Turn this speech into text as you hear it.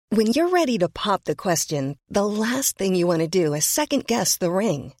When you're ready to pop the question, the last thing you want to do is second-guess the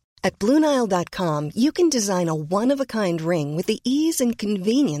ring. At BlueNile.com, you can design a one-of-a-kind ring with the ease and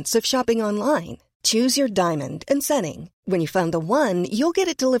convenience of shopping online. Choose your diamond and setting. When you find the one, you'll get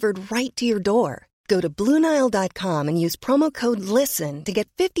it delivered right to your door. Go to BlueNile.com and use promo code LISTEN to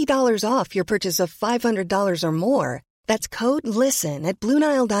get $50 off your purchase of $500 or more. That's code LISTEN at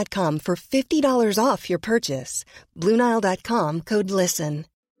BlueNile.com for $50 off your purchase. BlueNile.com, code LISTEN.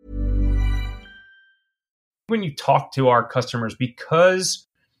 When you talk to our customers, because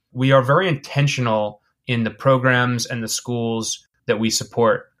we are very intentional in the programs and the schools that we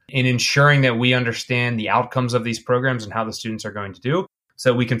support, in ensuring that we understand the outcomes of these programs and how the students are going to do,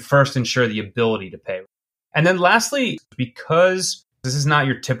 so we can first ensure the ability to pay. And then lastly, because this is not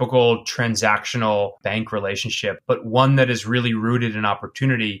your typical transactional bank relationship, but one that is really rooted in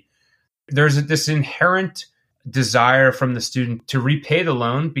opportunity, there's this inherent desire from the student to repay the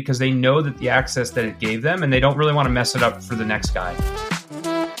loan because they know that the access that it gave them, and they don't really want to mess it up for the next guy.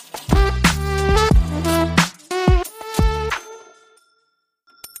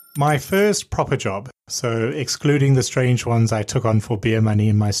 My first proper job, so excluding the strange ones I took on for beer money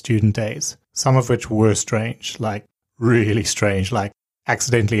in my student days, some of which were strange, like really strange, like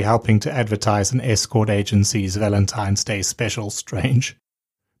accidentally helping to advertise an escort agency's Valentine's Day special, strange.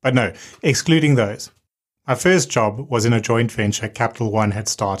 But no, excluding those. My first job was in a joint venture Capital One had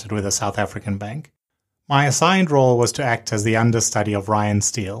started with a South African bank. My assigned role was to act as the understudy of Ryan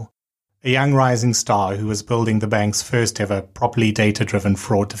Steele, a young rising star who was building the bank's first ever properly data-driven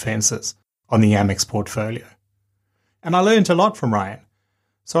fraud defenses on the Amex portfolio. And I learned a lot from Ryan,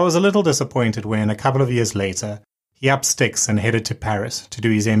 so I was a little disappointed when, a couple of years later, he upped sticks and headed to Paris to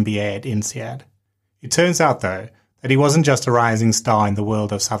do his MBA at INSEAD. It turns out, though, that he wasn't just a rising star in the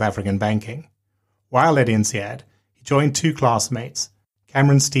world of South African banking. While at INSEAD, he joined two classmates,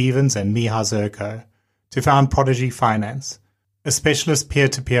 Cameron Stevens and Miha Zerko, to found Prodigy Finance, a specialist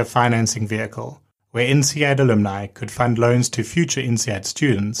peer-to-peer financing vehicle where INSEAD alumni could fund loans to future INSEAD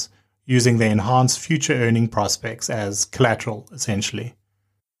students using their enhanced future earning prospects as collateral, essentially.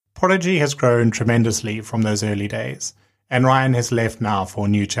 Prodigy has grown tremendously from those early days, and Ryan has left now for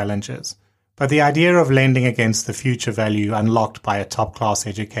new challenges. But the idea of lending against the future value unlocked by a top-class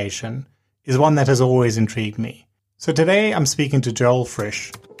education is one that has always intrigued me. So today I'm speaking to Joel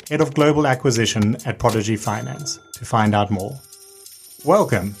Frisch, Head of Global Acquisition at Prodigy Finance, to find out more.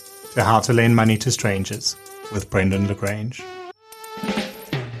 Welcome to How to Lend Money to Strangers with Brendan LaGrange.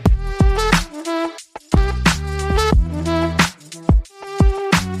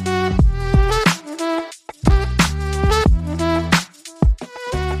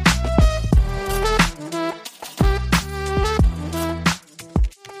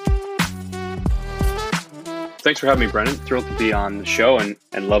 Thanks for having me, Brendan. Thrilled to be on the show and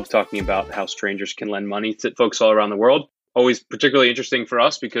love talking about how strangers can lend money to folks all around the world. Always particularly interesting for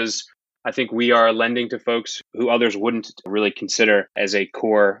us because I think we are lending to folks who others wouldn't really consider as a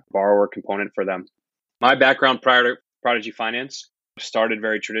core borrower component for them. My background prior to Prodigy Finance started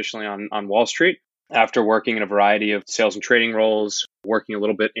very traditionally on Wall Street. After working in a variety of sales and trading roles, working a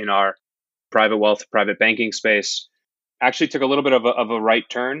little bit in our private wealth, private banking space, actually took a little bit of a right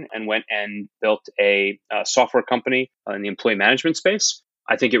turn and went and built a software company in the employee management space.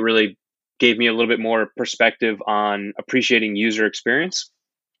 I think it really gave me a little bit more perspective on appreciating user experience,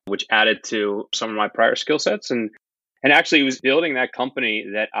 which added to some of my prior skill sets. And actually, it was building that company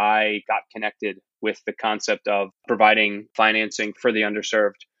that I got connected with the concept of providing financing for the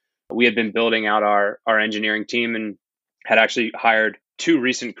underserved. We had been building out our engineering team and had actually hired two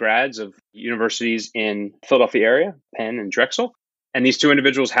recent grads of universities in Philadelphia area, Penn and Drexel. And these two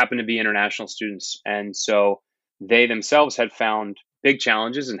individuals happened to be international students. And so they themselves had found big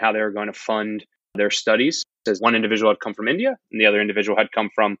challenges in how they were going to fund their studies. As one individual had come from India and the other individual had come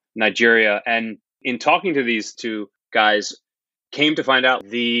from Nigeria. And in talking to these two guys, came to find out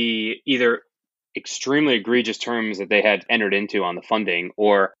the either extremely egregious terms that they had entered into on the funding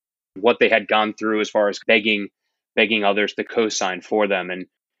or what they had gone through as far as begging others to co-sign for them. And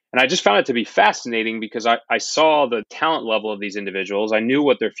I just found it to be fascinating because I saw the talent level of these individuals. I knew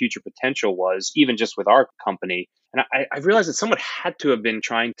what their future potential was, even just with our company. And I realized that someone had to have been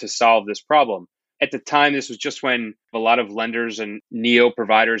trying to solve this problem. At the time, this was just when a lot of lenders and neo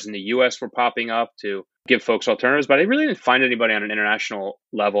providers in the US were popping up to give folks alternatives, but I really didn't find anybody on an international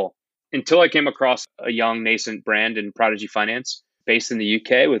level until I came across a young nascent brand in Prodigy Finance based in the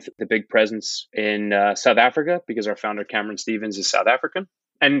UK with the big presence in South Africa because our founder, Cameron Stevens, is South African,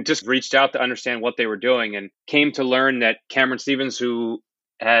 and just reached out to understand what they were doing and came to learn that Cameron Stevens, who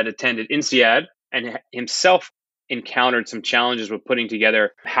had attended INSEAD and himself encountered some challenges with putting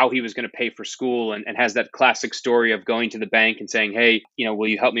together how he was going to pay for school, and has that classic story of going to the bank and saying, hey, will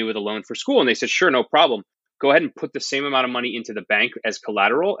you help me with a loan for school? And they said, sure, no problem. Go ahead and put the same amount of money into the bank as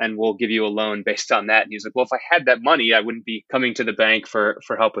collateral, and we'll give you a loan based on that. And he's like, well, if I had that money, I wouldn't be coming to the bank for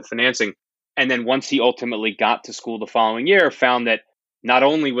help with financing. And then once he ultimately got to school the following year, found that not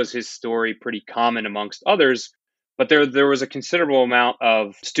only was his story pretty common amongst others, but there was a considerable amount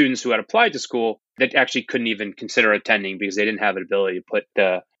of students who had applied to school that actually couldn't even consider attending because they didn't have an ability to put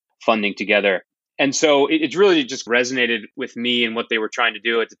the funding together. And so it really just resonated with me and what they were trying to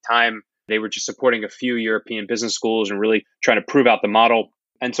do at the time. They were just supporting a few European business schools and really trying to prove out the model.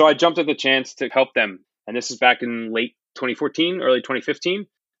 And so I jumped at the chance to help them. And this is back in late 2014, early 2015.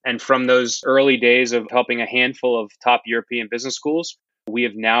 And from those early days of helping a handful of top European business schools, we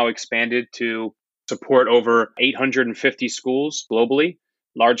have now expanded to support over 850 schools globally,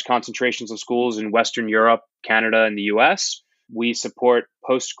 large concentrations of schools in Western Europe, Canada, and the US. We support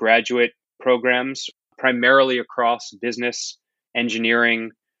postgraduate programs primarily across business,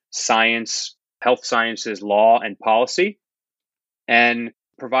 engineering, science, health sciences, law, and policy, and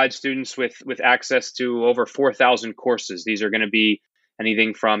provide students with access to over 4,000 courses. These are going to be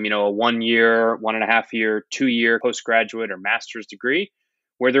anything from, a 1 year, 1.5 year, 2 year postgraduate or master's degree,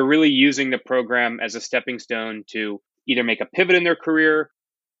 where they're really using the program as a stepping stone to either make a pivot in their career,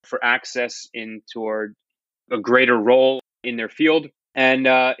 for access in toward a greater role in their field. And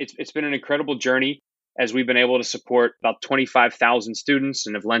it's been an incredible journey as we've been able to support about 25,000 students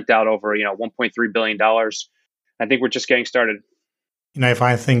and have lent out over, $1.3 billion. I think we're just getting started. If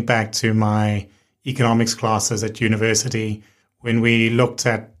I think back to my economics classes at university, when we looked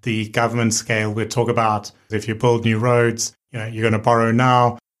at the government scale, we'd talk about if you build new roads, you're going to borrow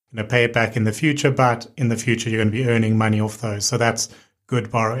now, you're going to pay it back in the future, but in the future, you're going to be earning money off those. So that's good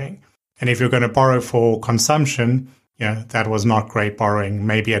borrowing. And if you're going to borrow for consumption, that was not great borrowing.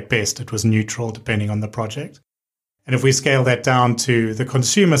 Maybe at best, it was neutral depending on the project. And if we scale that down to the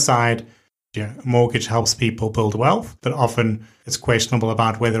consumer side, a mortgage helps people build wealth, but often it's questionable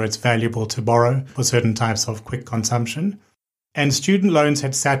about whether it's valuable to borrow for certain types of quick consumption. And student loans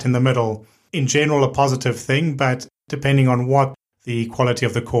had sat in the middle. In general, a positive thing, but depending on what the quality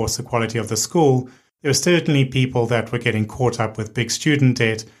of the course, the quality of the school, there were certainly people that were getting caught up with big student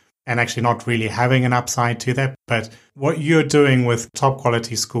debt and actually not really having an upside to that. But what you're doing with top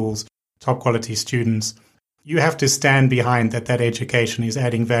quality schools, top quality students, you have to stand behind that education is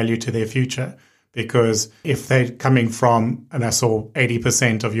adding value to their future. Because if they're coming from, and I saw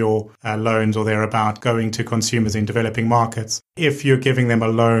 80% of your loans or thereabout going to consumers in developing markets, if you're giving them a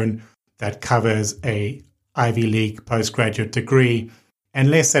loan that covers a Ivy League postgraduate degree,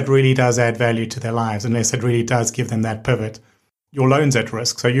 unless that really does add value to their lives, unless it really does give them that pivot, your loan's at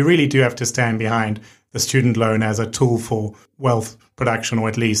risk. So you really do have to stand behind the student loan as a tool for wealth production, or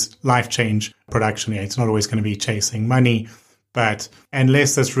at least life change production. It's not always going to be chasing money, but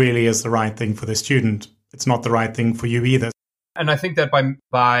unless this really is the right thing for the student, it's not the right thing for you either. And I think that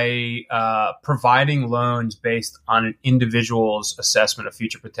by providing loans based on an individual's assessment of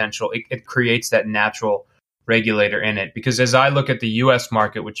future potential, it creates that natural regulator in it. Because as I look at the U.S.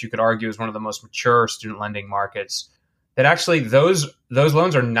 market, which you could argue is one of the most mature student lending markets, that actually those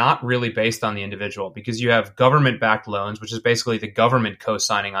loans are not really based on the individual, because you have government-backed loans, which is basically the government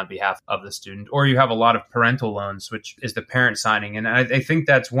co-signing on behalf of the student, or you have a lot of parental loans, which is the parent signing. And I think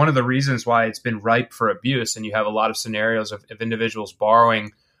that's one of the reasons why it's been ripe for abuse. And you have a lot of scenarios of individuals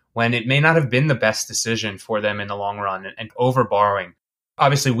borrowing when it may not have been the best decision for them in the long run, and over borrowing.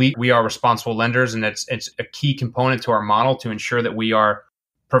 Obviously, we are responsible lenders, and it's a key component to our model to ensure that we are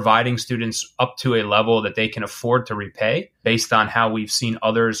providing students up to a level that they can afford to repay based on how we've seen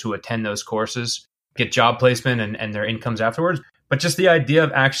others who attend those courses get job placement and their incomes afterwards. But just the idea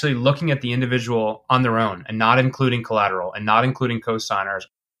of actually looking at the individual on their own and not including collateral and not including co-signers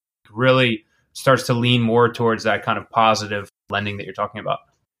really starts to lean more towards that kind of positive lending that you're talking about.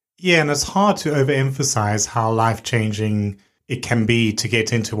 Yeah, and it's hard to overemphasize how life-changing it can be to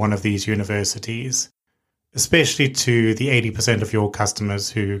get into one of these universities, especially to the 80% of your customers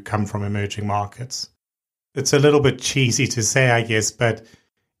who come from emerging markets. It's a little bit cheesy to say, I guess, but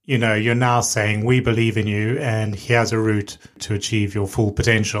you're now saying we believe in you and here's a route to achieve your full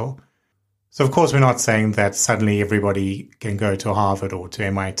potential. So of course, we're not saying that suddenly everybody can go to Harvard or to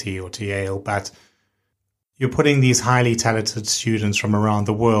MIT or to Yale, but you're putting these highly talented students from around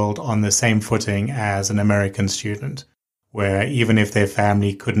the world on the same footing as an American student, where even if their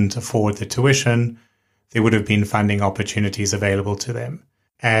family couldn't afford the tuition, there would have been funding opportunities available to them.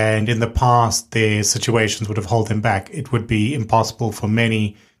 And in the past, their situations would have held them back. It would be impossible for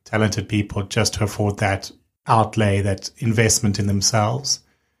many talented people just to afford that outlay, that investment in themselves.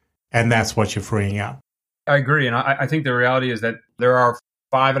 And that's what you're freeing up. I agree. And I think the reality is that there are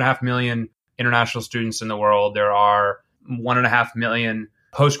 5.5 million international students in the world. There are 1.5 million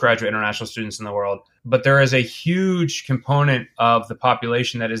postgraduate international students in the world. But there is a huge component of the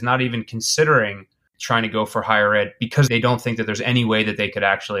population that is not even considering trying to go for higher ed because they don't think that there's any way that they could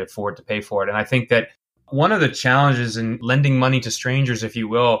actually afford to pay for it. And I think that one of the challenges in lending money to strangers, if you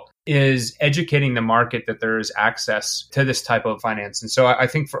will, is educating the market that there is access to this type of finance. And so I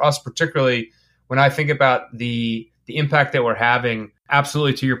think for us particularly, when I think about the impact that we're having,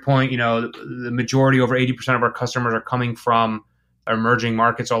 absolutely to your point, the majority, over 80% of our customers are coming from emerging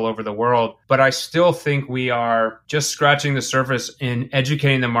markets all over the world. But I still think we are just scratching the surface in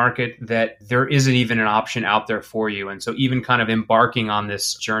educating the market that there isn't even an option out there for you. And so even kind of embarking on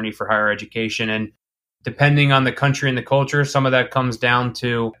this journey for higher education, and depending on the country and the culture, some of that comes down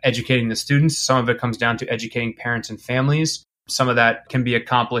to educating the students. Some of it comes down to educating parents and families. Some of that can be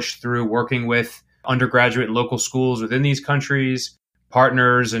accomplished through working with undergraduate and local schools within these countries,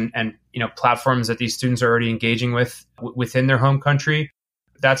 partners and platforms that these students are already engaging with within their home country.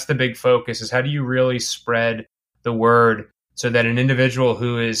 That's the big focus, is how do you really spread the word so that an individual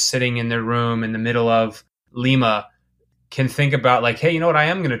who is sitting in their room in the middle of Lima can think about like, hey, you know what, I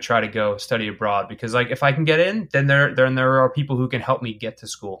am going to try to go study abroad because like if I can get in, then there are people who can help me get to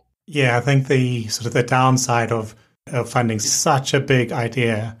school. Yeah, I think the sort of the downside of funding is such a big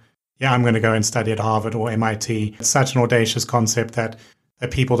idea. Yeah, I'm going to go and study at Harvard or MIT. It's such an audacious concept that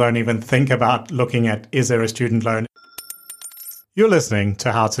people don't even think about looking at, is there a student loan? You're listening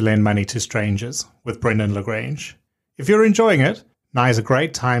to How to Lend Money to Strangers with Brendan LaGrange. If you're enjoying it, now is a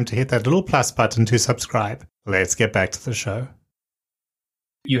great time to hit that little plus button to subscribe. Let's get back to the show.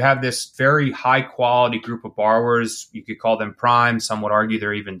 You have this very high quality group of borrowers. You could call them prime. Some would argue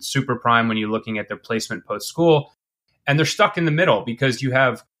they're even super prime when you're looking at their placement post-school. And they're stuck in the middle because you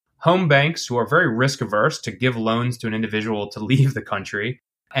have home banks who are very risk averse to give loans to an individual to leave the country.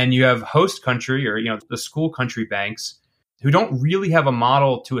 And you have host country or, the school country banks who don't really have a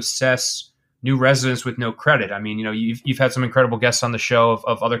model to assess new residents with no credit. I mean, you've had some incredible guests on the show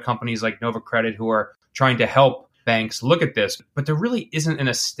of other companies like Nova Credit who are trying to help banks look at this, but there really isn't an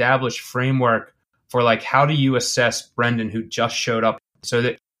established framework for like, how do you assess Brendan who just showed up, so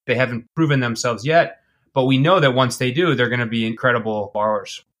that they haven't proven themselves yet, but we know that once they do, they're going to be incredible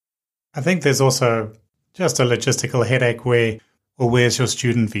borrowers. I think there's also just a logistical headache where's your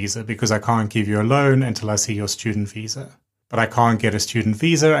student visa? Because I can't give you a loan until I see your student visa. But I can't get a student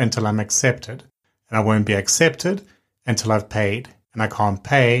visa until I'm accepted. And I won't be accepted until I've paid. And I can't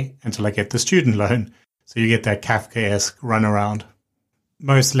pay until I get the student loan. So you get that Kafkaesque runaround.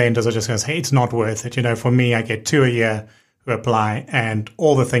 Most lenders are just going to say, it's not worth it. For me, I get 2 a year who apply and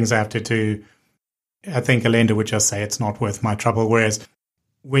all the things I have to do. I think a lender would just say it's not worth my trouble. Whereas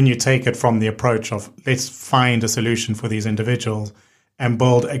when you take it from the approach of let's find a solution for these individuals and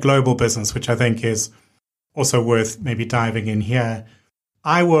build a global business, which I think is also worth maybe diving in here.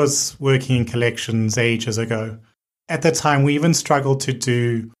 I was working in collections ages ago. At the time, we even struggled to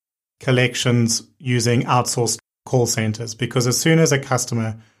do collections using outsourced call centers because as soon as a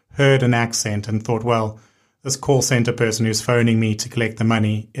customer heard an accent and thought, well, this call center person who's phoning me to collect the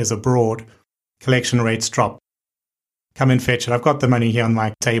money is abroad, collection rates dropped. Come and fetch it. I've got the money here on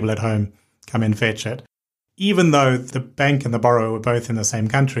my table at home. Come and fetch it. Even though the bank and the borrower were both in the same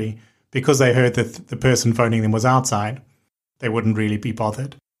country, because they heard that the person phoning them was outside, they wouldn't really be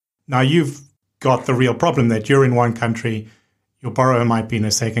bothered. Now you've got the real problem that you're in one country, your borrower might be in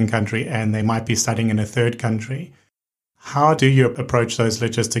a second country, and they might be studying in a third country. How do you approach those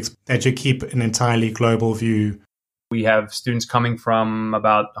logistics that you keep an entirely global view? We have students coming from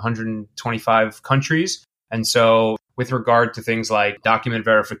about 125 countries. And so with regard to things like document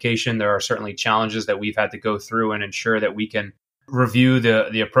verification, there are certainly challenges that we've had to go through and ensure that we can review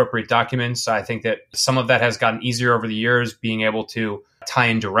the appropriate documents. I think that some of that has gotten easier over the years, being able to tie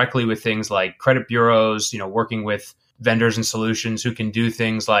in directly with things like credit bureaus, working with vendors and solutions who can do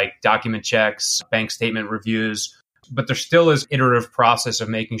things like document checks, bank statement reviews. But there still is an iterative process of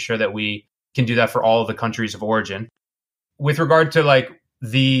making sure that we can do that for all of the countries of origin. With regard to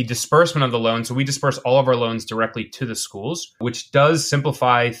the disbursement of the loan, so we disperse all of our loans directly to the schools, which does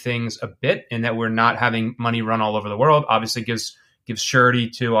simplify things a bit in that we're not having money run all over the world. Obviously gives surety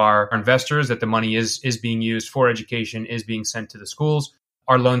to our investors that the money is being used for education, is being sent to the schools.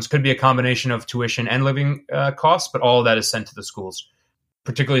 Our loans could be a combination of tuition and living costs, but all of that is sent to the schools.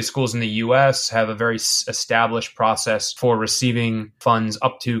 Particularly schools in the US have a very established process for receiving funds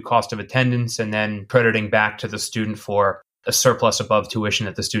up to cost of attendance and then crediting back to the student for a surplus above tuition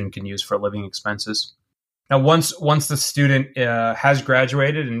that the student can use for living expenses. Now, once the student has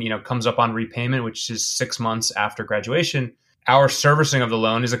graduated and comes up on repayment, which is 6 months after graduation, our servicing of the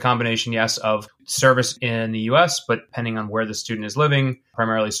loan is a combination, yes, of service in the US, but depending on where the student is living,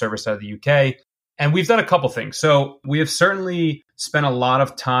 primarily service out of the UK. And we've done a couple things. So we have certainly spent a lot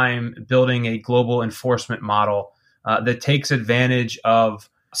of time building a global enforcement model that takes advantage of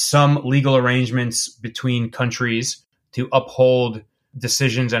some legal arrangements between countries to uphold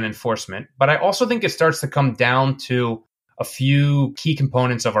decisions and enforcement. But I also think it starts to come down to a few key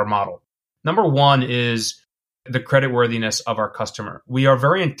components of our model. Number one is the creditworthiness of our customer. We are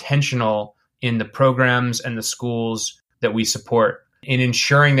very intentional in the programs and the schools that we support in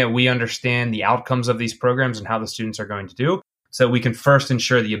ensuring that we understand the outcomes of these programs and how the students are going to do, so we can first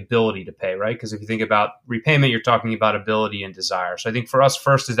ensure the ability to pay, right? Because if you think about repayment, you're talking about ability and desire. So I think for us,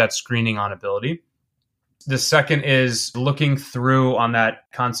 first is that screening on ability. The second is looking through on that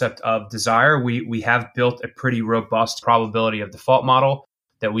concept of desire. We have built a pretty robust probability of default model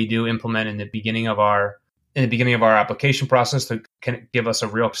that we do implement in the beginning of our application process to can give us a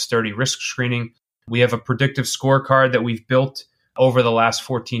real sturdy risk screening. We have a predictive scorecard that we've built over the last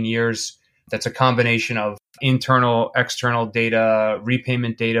 14 years. That's a combination of internal, external data,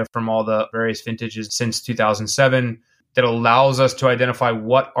 repayment data from all the various vintages since 2007 that allows us to identify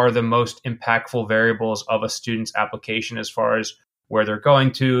what are the most impactful variables of a student's application as far as where they're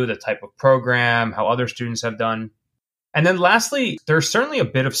going to, the type of program, how other students have done. And then lastly, there's certainly a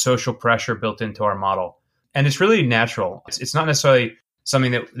bit of social pressure built into our model. And it's really natural. It's not necessarily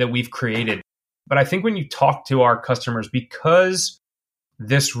something that we've created. But I think when you talk to our customers, because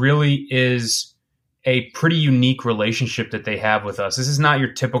this really is a pretty unique relationship that they have with us. This is not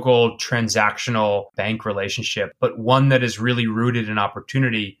your typical transactional bank relationship, but one that is really rooted in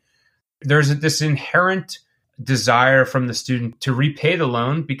opportunity. There's this inherent desire from the student to repay the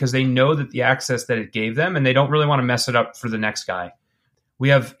loan because they know that the access that it gave them, and they don't really want to mess it up for the next guy. We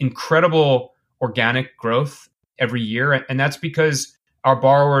have incredible organic growth every year, and that's because our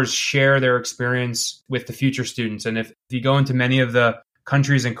borrowers share their experience with the future students. And if you go into many of the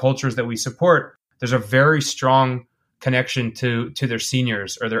countries and cultures that we support, there's a very strong connection to their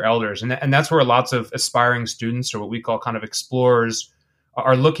seniors or their elders. And that's where lots of aspiring students, or what we call kind of explorers,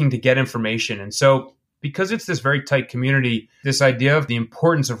 are looking to get information. And so because it's this very tight community, this idea of the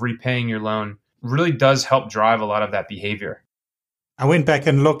importance of repaying your loan really does help drive a lot of that behavior. I went back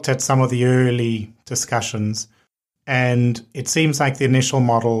and looked at some of the early discussions, and it seems like the initial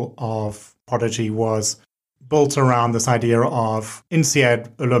model of Prodigy was built around this idea of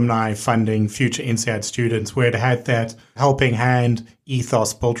INSEAD alumni funding future INSEAD students, where it had that helping hand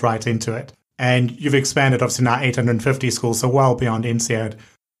ethos built right into it. And you've expanded, obviously, now 850 schools, so well beyond INSEAD.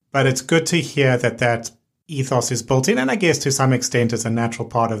 But it's good to hear that that ethos is built in, and I guess to some extent it's a natural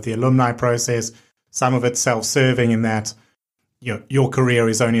part of the alumni process. Some of it's self-serving in that your career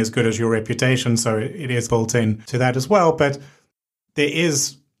is only as good as your reputation, so it is built in to that as well. But there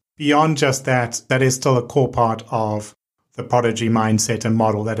is, beyond just that is still a core part of the Prodigy mindset and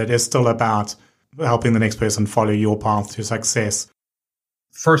model, that it is still about helping the next person follow your path to success.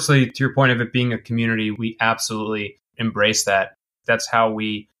 Firstly, to your point of it being a community, we absolutely embrace that. That's how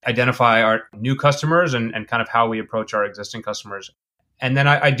we identify our new customers and kind of how we approach our existing customers. And then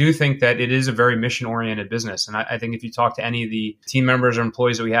I do think that it is a very mission-oriented business. And I think if you talk to any of the team members or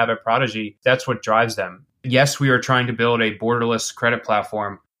employees that we have at Prodigy, that's what drives them. Yes, we are trying to build a borderless credit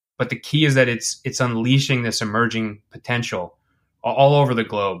platform, but the key is that it's unleashing this emerging potential all over the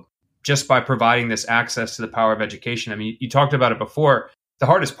globe just by providing this access to the power of education. I mean, you talked about it before. The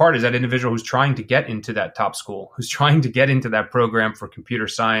hardest part is that individual who's trying to get into that top school, who's trying to get into that program for computer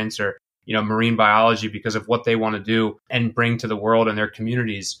science or marine biology because of what they want to do and bring to the world and their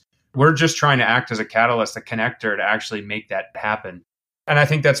communities. We're just trying to act as a catalyst, a connector to actually make that happen. And I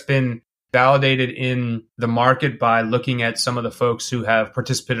think that's been validated in the market by looking at some of the folks who have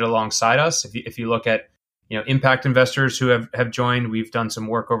participated alongside us. If you look at impact investors who have joined, we've done some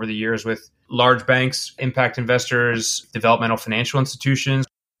work over the years with large banks, impact investors, developmental financial institutions,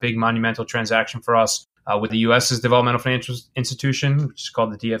 big monumental transaction for us with the US's developmental financial institution, which is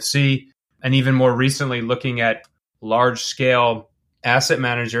called the DFC. And even more recently, looking at large scale asset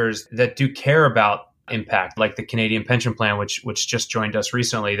managers that do care about impact, like the Canadian Pension Plan, which just joined us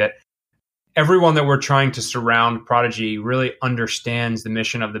recently, that everyone that we're trying to surround Prodigy really understands the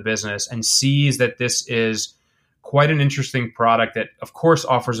mission of the business and sees that this is quite an interesting product that, of course,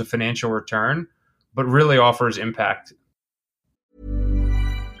 offers a financial return, but really offers impact.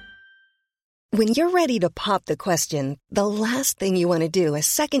 When you're ready to pop the question, the last thing you want to do is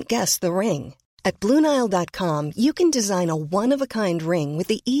second guess the ring. At BlueNile.com, you can design a one-of-a-kind ring with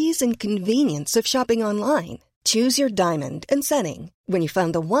the ease and convenience of shopping online. Choose your diamond and setting. When you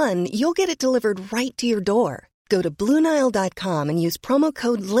find the one, you'll get it delivered right to your door. Go to BlueNile.com and use promo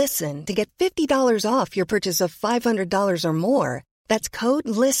code LISTEN to get $50 off your purchase of $500 or more. That's code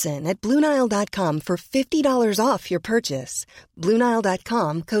LISTEN at BlueNile.com for $50 off your purchase.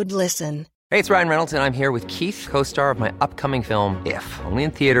 BlueNile.com, code LISTEN. Hey, it's Ryan Reynolds, and I'm here with Keith, co-star of my upcoming film, If, only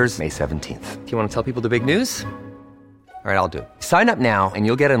in theaters May 17th. Do you want to tell people the big news? All right, I'll do it. Sign up now and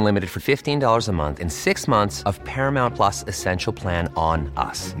you'll get unlimited for $15 a month and 6 months of Paramount Plus Essential Plan on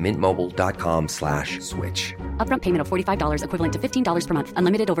us. MintMobile.com/switch. Upfront payment of $45 equivalent to $15 per month.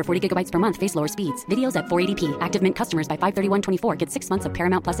 Unlimited over 40 gigabytes per month. Face lower speeds. Videos at 480p. Active Mint customers by 531.24 get 6 months of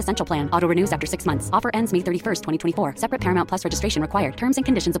Paramount Plus Essential Plan. Auto renews after 6 months. Offer ends May 31st, 2024. Separate Paramount Plus registration required. Terms and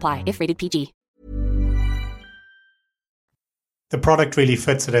conditions apply if rated PG. The product really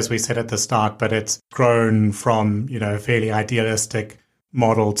fits it, as we said at the start, but it's grown from, a fairly idealistic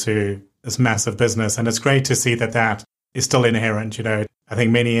model to this massive business. And it's great to see that that is still inherent. I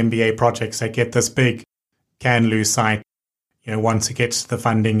think many MBA projects that get this big can lose sight, once it gets to the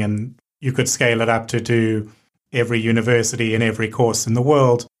funding, and you could scale it up to do every university and every course in the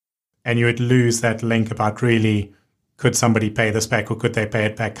world, and you would lose that link about really, could somebody pay this back, or could they pay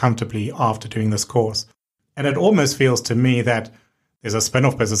it back comfortably after doing this course? And it almost feels to me that there's a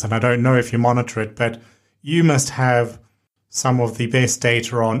spin-off business, and I don't know if you monitor it, but you must have some of the best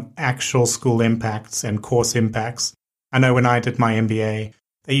data on actual school impacts and course impacts. I know when I did my MBA,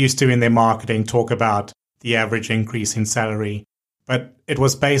 they used to, in their marketing, talk about the average increase in salary, but it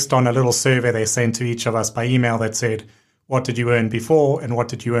was based on a little survey they sent to each of us by email that said, what did you earn before and what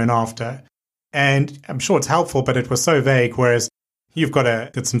did you earn after? And I'm sure it's helpful, but it was so vague, whereas you've got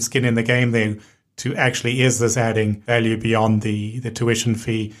to get some skin in the game there to actually, is this adding value beyond the tuition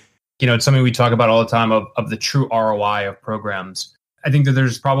fee? It's something we talk about all the time of the true ROI of programs. I think that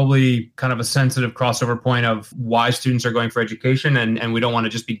there's probably kind of a sensitive crossover point of why students are going for education, and we don't want to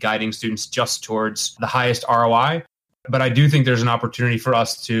just be guiding students just towards the highest ROI. But I do think there's an opportunity for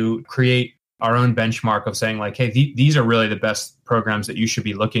us to create our own benchmark of saying like, hey, these are really the best programs that you should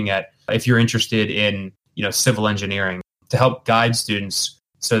be looking at if you're interested in, civil engineering, to help guide students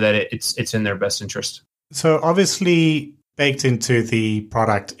so that it's in their best interest. So obviously baked into the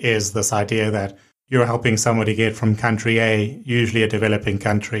product is this idea that you're helping somebody get from country A, usually a developing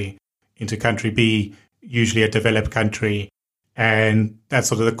country, into country B, usually a developed country. And that's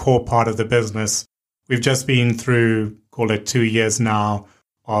sort of the core part of the business. We've just been through, call it 2 years now,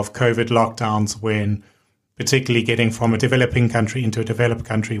 of COVID lockdowns, when particularly getting from a developing country into a developed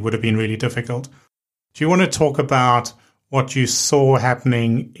country would have been really difficult. Do you want to talk about what you saw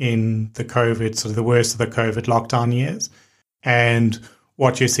happening in the COVID, sort of the worst of the COVID lockdown years, and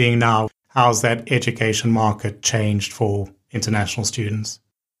what you're seeing now? How's that education market changed for international students?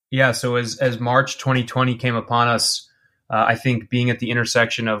 Yeah, so as March 2020 came upon us, I think being at the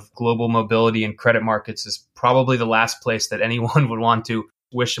intersection of global mobility and credit markets is probably the last place that anyone would want to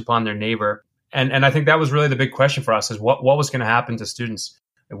wish upon their neighbor. And I think that was really the big question for us, is what was going to happen to students?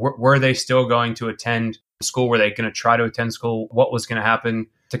 Were they still going to attend school? Were they going to try to attend school? What was going to happen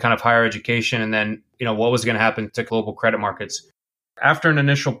to kind of higher education? And then, what was going to happen to global credit markets? After an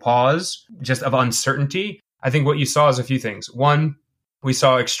initial pause, just of uncertainty, I think what you saw is a few things. One, we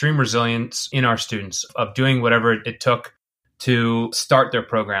saw extreme resilience in our students of doing whatever it took to start their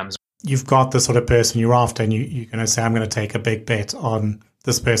programs. You've got the sort of person you're after, and you're going to say, I'm going to take a big bet on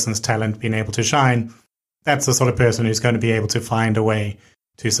this person's talent being able to shine. That's the sort of person who's going to be able to find a way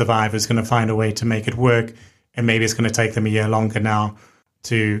to survive, who's going to find a way to make it work. And maybe it's going to take them a year longer now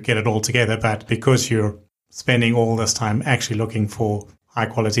to get it all together. But because you're spending all this time actually looking for high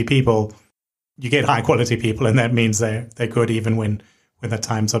quality people, you get high quality people, and that means they're good even when the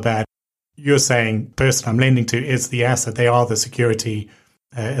times are bad. You're saying the person I'm lending to is the asset. They are the security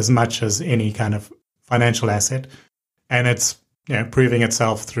as much as any kind of financial asset. And it's proving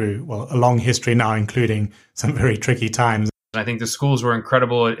itself through, a long history now, including some very tricky times. I think the schools were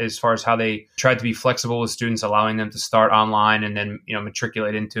incredible as far as how they tried to be flexible with students, allowing them to start online and then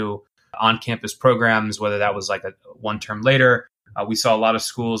matriculate into on-campus programs, whether that was like a one term later. We saw a lot of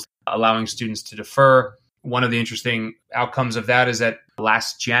schools allowing students to defer. One of the interesting outcomes of that is that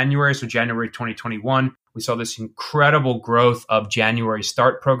last January, so January 2021, we saw this incredible growth of January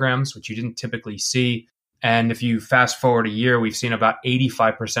start programs, which you didn't typically see. And if you fast forward a year, we've seen about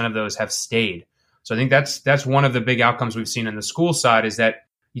 85% of those have stayed. So I think that's one of the big outcomes we've seen in the school side, is that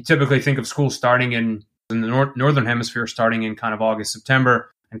you typically think of school starting in the northern hemisphere, starting in kind of August,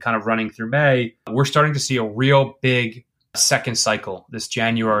 September, and kind of running through May. We're starting to see a real big second cycle, this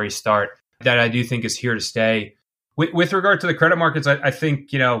January start. that I do think is here to stay. With regard to the credit markets, I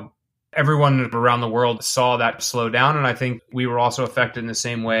think, everyone around the world saw that slow down. And I think we were also affected in the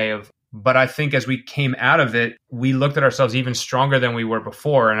same way but I think as we came out of it, we looked at ourselves even stronger than we were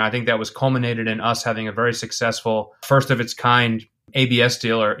before. And I think that was culminated in us having a very successful, first of its kind ABS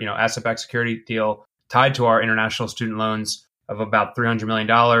deal, or, asset-backed security deal tied to our international student loans of about $300 million,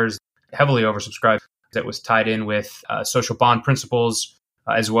 heavily oversubscribed, that was tied in with social bond principles,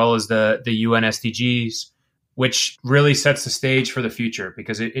 as well as the UN SDGs, which really sets the stage for the future,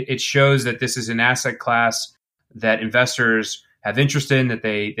 because it shows that this is an asset class that investors have interest in, that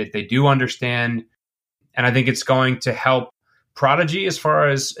they do understand. And I think it's going to help Prodigy as far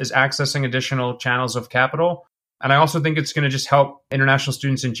as accessing additional channels of capital. And I also think it's going to just help international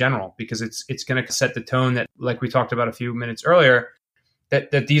students in general, because it's going to set the tone that, like we talked about a few minutes earlier,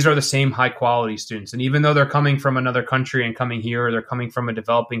 that these are the same high quality students. And even though they're coming from another country and coming here, or they're coming from a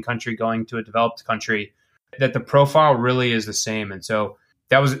developing country going to a developed country, that the profile really is the same. And so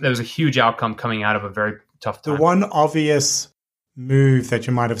that was a huge outcome coming out of a very tough time. The one obvious move that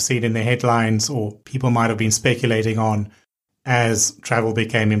you might have seen in the headlines, or people might have been speculating on as travel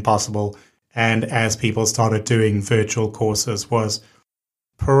became impossible and as people started doing virtual courses, was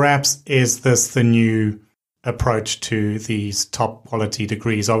perhaps, is this the new approach to these top quality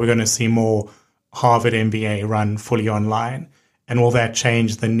degrees? Are we going to see more Harvard MBA run fully online? And will that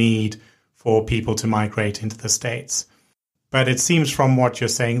change the need for people to migrate into the States? But it seems from what you're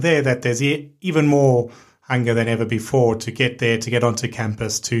saying there that there's even more hunger than ever before to get there, to get onto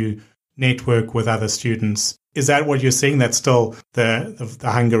campus, to network with other students. Is that what you're seeing? That still the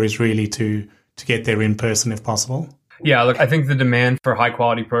hunger is really to get there in person if possible? Yeah, look, I think the demand for high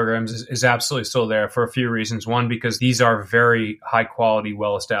quality programs is absolutely still there for a few reasons. One, because these are very high quality,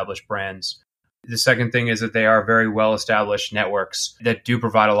 well-established brands. The second thing is that they are very well-established networks that do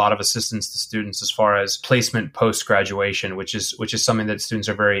provide a lot of assistance to students as far as placement post-graduation, which is something that students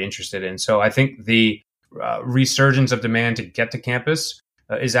are very interested in. So I think the resurgence of demand to get to campus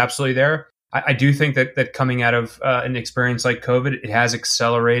is absolutely there. I do think that coming out of an experience like COVID, it has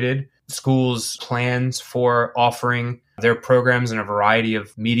accelerated schools' plans for offering their programs in a variety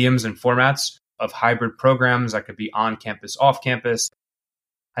of mediums and formats of hybrid programs that could be on campus, off campus.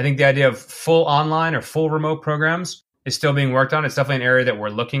 I think the idea of full online or full remote programs is still being worked on. It's definitely an area that we're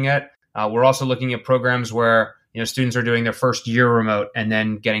looking at. We're also looking at programs where students are doing their first year remote and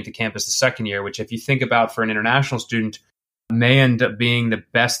then getting to campus the second year, which, if you think about for an international student, may end up being the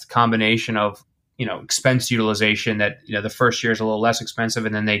best combination of expense utilization, that the first year is a little less expensive,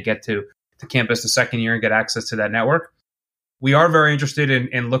 and then they get to campus the second year and get access to that network. We are very interested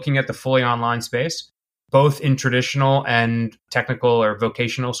in looking at the fully online space, both in traditional and technical or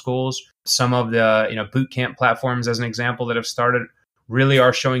vocational schools. Some of the boot camp platforms, as an example, that have started really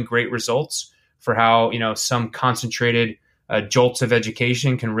are showing great results for how some concentrated jolts of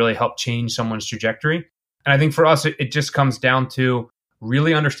education can really help change someone's trajectory. And I think for us, it just comes down to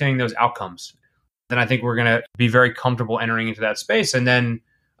really understanding those outcomes. Then I think we're going to be very comfortable entering into that space, and then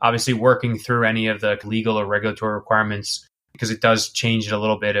obviously working through any of the legal or regulatory requirements, because it does change it a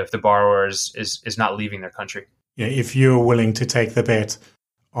little bit if the borrower is not leaving their country. Yeah, if you're willing to take the bet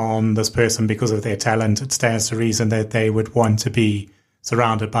on this person because of their talent, it stands to reason that they would want to be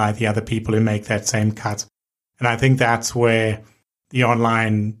surrounded by the other people who make that same cut. And I think that's where the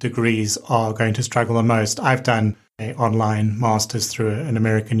online degrees are going to struggle the most. I've done an online master's through an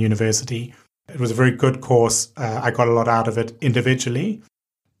American university. It was a very good course. I got a lot out of it individually.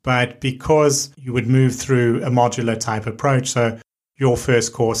 But because you would move through a modular type approach, so your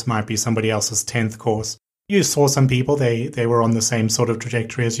first course might be somebody else's 10th course. You saw some people, they were on the same sort of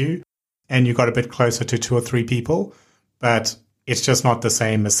trajectory as you, and you got a bit closer to 2 or 3 people. But it's just not the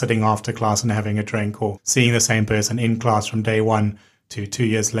same as sitting after class and having a drink, or seeing the same person in class from day 1 to 2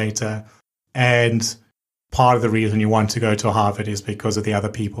 years later. And part of the reason you want to go to Harvard is because of the other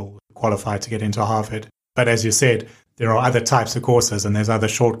people qualified to get into Harvard. But as you said, there are other types of courses, and there's other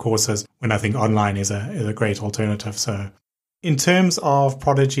short courses when I think online is a great alternative. So in terms of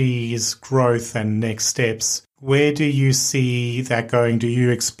Prodigy's growth and next steps, where do you see that going? Do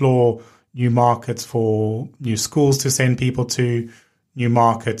you explore new markets for new schools to send people to, new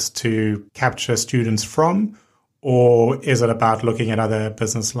markets to capture students from, or is it about looking at other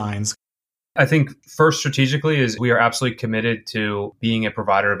business lines? I think first, strategically, is we are absolutely committed to being a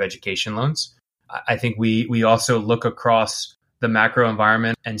provider of education loans. I think we also look across the macro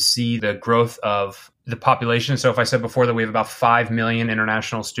environment and see the growth of the population. So if I said before that we have about 5 million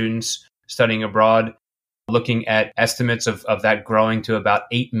international students studying abroad, looking at estimates of that growing to about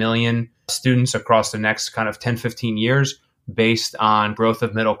 8 million students across the next kind of 10, 15 years, based on growth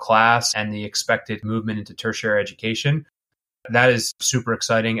of middle class and the expected movement into tertiary education. That is super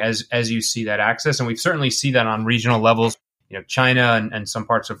exciting as you see that access. And we certainly see that on regional levels, China and some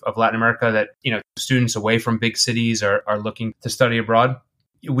parts of Latin America, that, students away from big cities are looking to study abroad.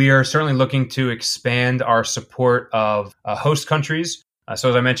 We are certainly looking to expand our support of host countries. So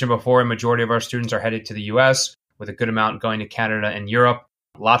as I mentioned before, a majority of our students are headed to the US, with a good amount going to Canada and Europe.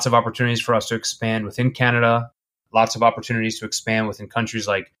 Lots of opportunities for us to expand within Canada. Lots of opportunities to expand within countries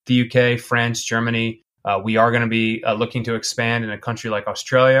like the UK, France, Germany. We are going to be looking to expand in a country like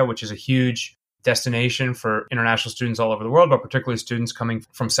Australia, which is a huge destination for international students all over the world, but particularly students coming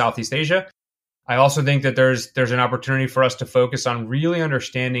from Southeast Asia. I also think that there's an opportunity for us to focus on really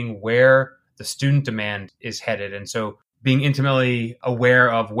understanding where the student demand is headed. And so being intimately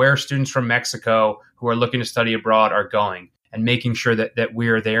aware of where students from Mexico who are looking to study abroad are going, and making sure that we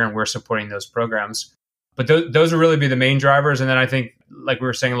are there and we're supporting those programs. But those will really be the main drivers. And then I think, like we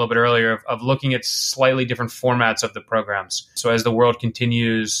were saying a little bit earlier, of looking at slightly different formats of the programs. So as the world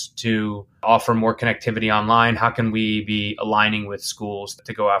continues to offer more connectivity online, how can we be aligning with schools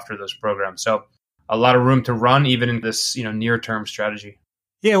to go after those programs? So a lot of room to run, even in this near-term strategy.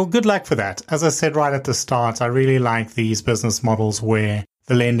 Yeah, well, good luck for that. As I said right at the start, I really like these business models where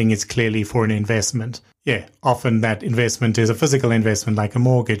the lending is clearly for an investment. Yeah, often that investment is a physical investment like a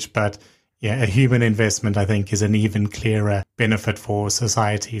mortgage, but a human investment, I think, is an even clearer benefit for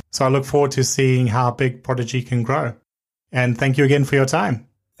society. So I look forward to seeing how big Prodigy can grow. And thank you again for your time.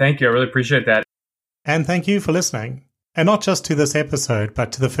 Thank you. I really appreciate that. And thank you for listening. And not just to this episode,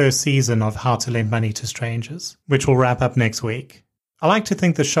 but to the first season of How to Lend Money to Strangers, which will wrap up next week. I like to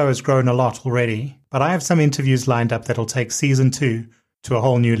think the show has grown a lot already, but I have some interviews lined up that'll take season 2 to a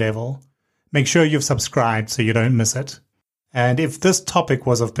whole new level. Make sure you've subscribed so you don't miss it. And if this topic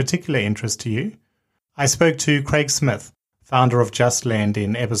was of particular interest to you, I spoke to Craig Smith, founder of Just Lend,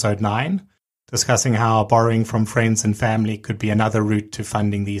 in episode 9, discussing how borrowing from friends and family could be another route to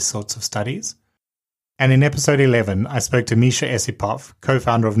funding these sorts of studies. And in episode 11, I spoke to Misha Esipov,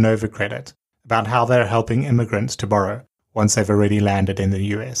 co-founder of Nova Credit, about how they're helping immigrants to borrow once they've already landed in the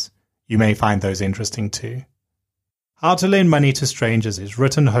US. You may find those interesting too. How to Lend Money to Strangers is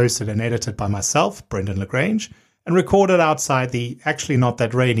written, hosted, and edited by myself, Brendan LaGrange, and recorded outside the actually not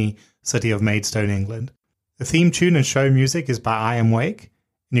that rainy city of Maidstone, England. The theme tune and show music is by I Am Wake,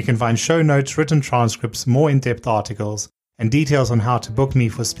 and you can find show notes, written transcripts, more in-depth articles, and details on how to book me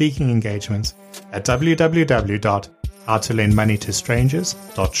for speaking engagements at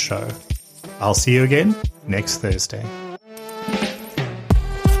www.howtolendmoneytostrangers.show. I'll see you again next Thursday.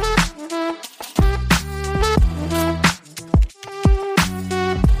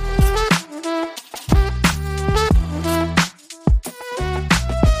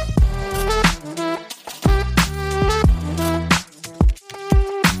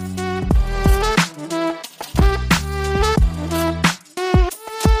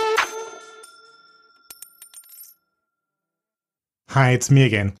 Hi, it's me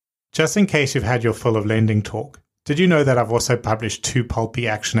again. Just in case you've had your fill of lending talk, did you know that I've also published 2 pulpy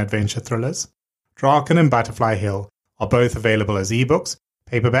action-adventure thrillers? Draken and Butterfly Hill are both available as ebooks,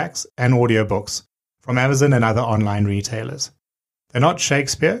 paperbacks, and audiobooks from Amazon and other online retailers. They're not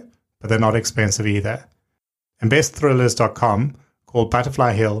Shakespeare, but they're not expensive either. And bestthrillers.com called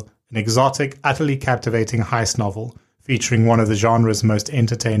Butterfly Hill an exotic, utterly captivating heist novel featuring one of the genre's most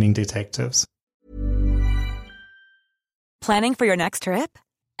entertaining detectives. Planning for your next trip?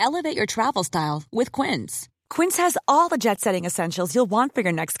 Elevate your travel style with Quince. Quince has all the jet-setting essentials you'll want for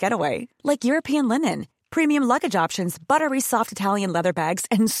your next getaway, like European linen, premium luggage options, buttery soft Italian leather bags,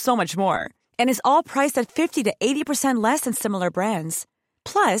 and so much more. And is all priced at 50 to 80% less than similar brands.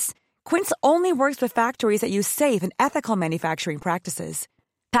 Plus, Quince only works with factories that use safe and ethical manufacturing practices.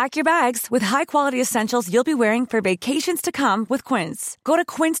 Pack your bags with high-quality essentials you'll be wearing for vacations to come with Quince. Go to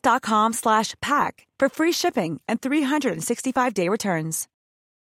quince.com/pack for free shipping and 365-day returns.